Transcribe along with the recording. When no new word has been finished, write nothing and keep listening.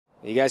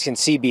You guys can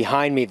see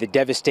behind me the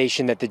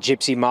devastation that the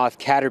gypsy moth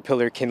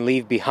caterpillar can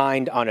leave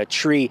behind on a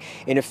tree.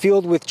 In a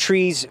field with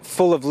trees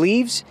full of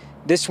leaves,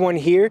 this one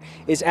here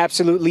is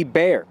absolutely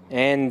bare,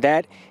 and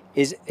that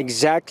is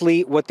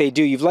exactly what they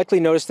do. You've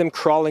likely noticed them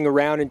crawling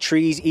around in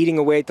trees, eating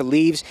away at the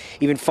leaves,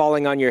 even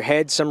falling on your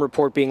head. Some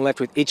report being left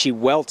with itchy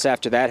welts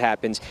after that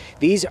happens.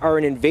 These are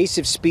an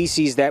invasive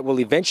species that will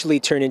eventually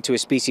turn into a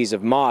species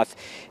of moth.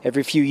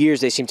 Every few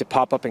years they seem to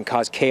pop up and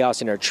cause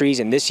chaos in our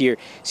trees, and this year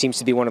seems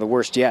to be one of the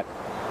worst yet.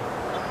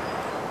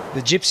 The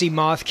gypsy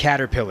moth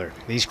caterpillar.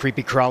 These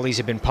creepy crawlies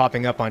have been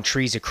popping up on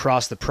trees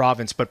across the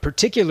province, but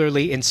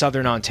particularly in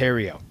southern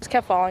Ontario. Just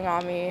kept falling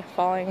on me,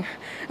 falling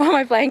on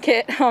my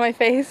blanket, on my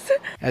face.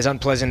 As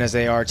unpleasant as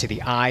they are to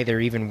the eye, they're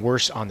even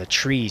worse on the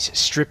trees,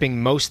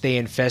 stripping most they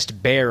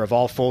infest bare of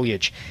all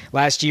foliage.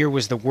 Last year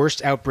was the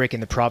worst outbreak in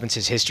the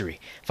province's history,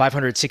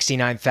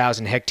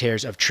 569,000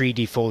 hectares of tree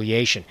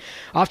defoliation.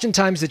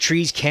 Oftentimes the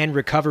trees can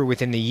recover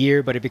within the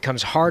year, but it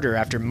becomes harder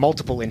after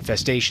multiple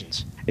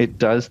infestations. It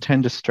does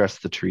tend to stress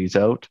the trees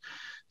out.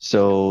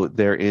 So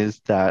there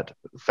is that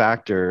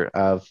factor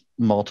of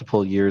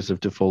multiple years of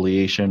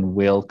defoliation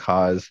will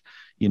cause,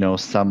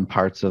 some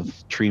parts of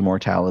tree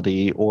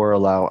mortality or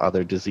allow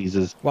other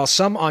diseases. While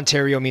some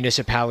Ontario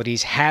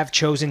municipalities have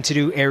chosen to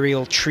do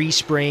aerial tree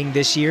spraying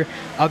this year,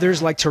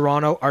 others like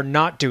Toronto are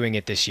not doing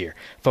it this year,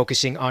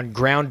 focusing on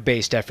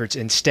ground-based efforts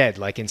instead,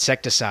 like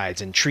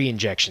insecticides and tree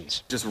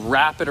injections. Just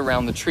wrap it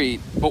around the tree.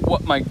 But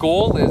what my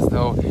goal is,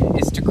 though,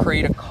 is to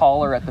create a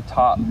collar at the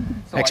top.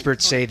 So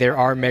experts say there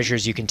are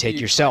measures you can take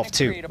yourself,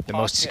 too. The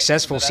most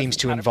successful seems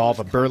to involve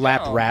a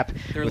burlap wrap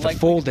with a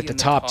fold at the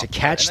top to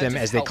catch them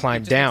as they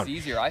climb down.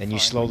 Then you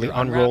slowly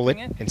unroll it,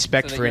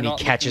 inspect for any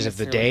catches of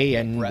the day,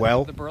 and,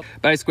 well...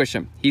 I squish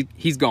him.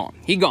 He's gone.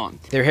 He gone.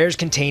 Their hairs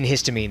contain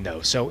histamine,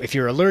 though, so if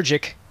you're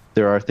allergic...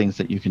 There are things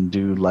that you can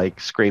do, like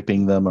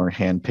scraping them or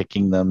hand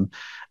picking them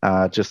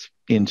just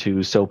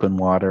into soap and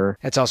water.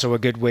 That's also a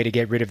good way to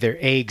get rid of their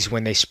eggs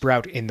when they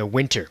sprout in the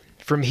winter.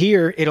 From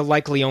here, it'll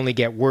likely only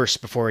get worse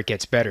before it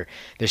gets better.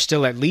 There's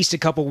still at least a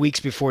couple weeks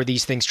before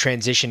these things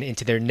transition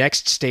into their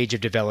next stage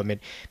of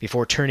development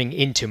before turning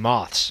into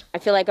moths. I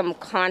feel like I'm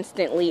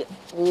constantly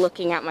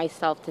looking at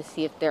myself to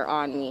see if they're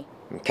on me.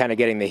 I'm kind of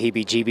getting the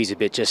heebie-jeebies a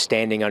bit just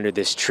standing under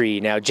this tree.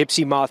 Now,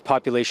 gypsy moth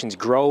populations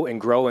grow and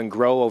grow and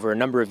grow over a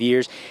number of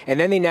years, and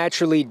then they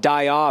naturally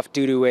die off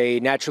due to a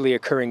naturally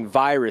occurring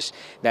virus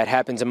that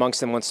happens amongst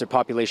them once their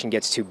population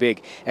gets too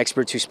big.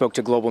 Experts who spoke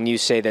to Global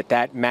News say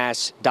that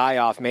mass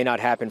die-off may not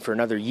happen for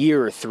another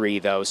year or three,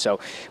 though, so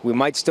we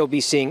might still be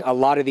seeing a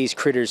lot of these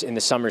critters in the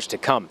summers to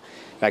come.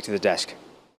 Back to the desk.